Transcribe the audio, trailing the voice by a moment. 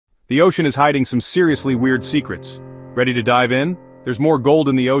The ocean is hiding some seriously weird secrets. Ready to dive in? There's more gold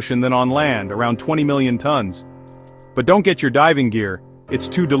in the ocean than on land, around 20 million tons. But don't get your diving gear, it's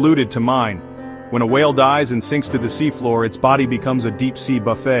too diluted to mine. When a whale dies and sinks to the seafloor, its body becomes a deep-sea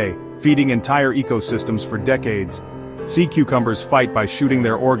buffet, feeding entire ecosystems for decades. Sea cucumbers fight by shooting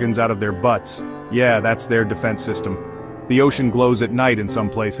their organs out of their butts. Yeah, that's their defense system. The ocean glows at night in some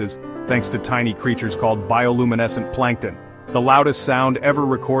places, thanks to tiny creatures called bioluminescent plankton. The loudest sound ever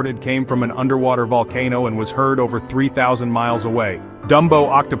recorded came from an underwater volcano and was heard over 3,000 miles away. Dumbo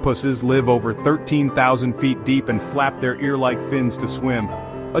octopuses live over 13,000 feet deep and flap their ear-like fins to swim.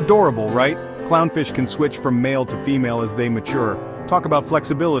 Adorable, right? Clownfish can switch from male to female as they mature. Talk about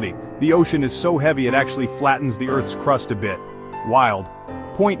flexibility. The ocean is so heavy it actually flattens the Earth's crust a bit. Wild.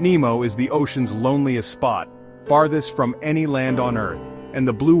 Point Nemo is the ocean's loneliest spot, farthest from any land on Earth, and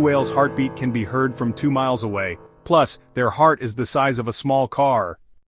the blue whale's heartbeat can be heard from 2 miles away. Plus, their heart is the size of a small car.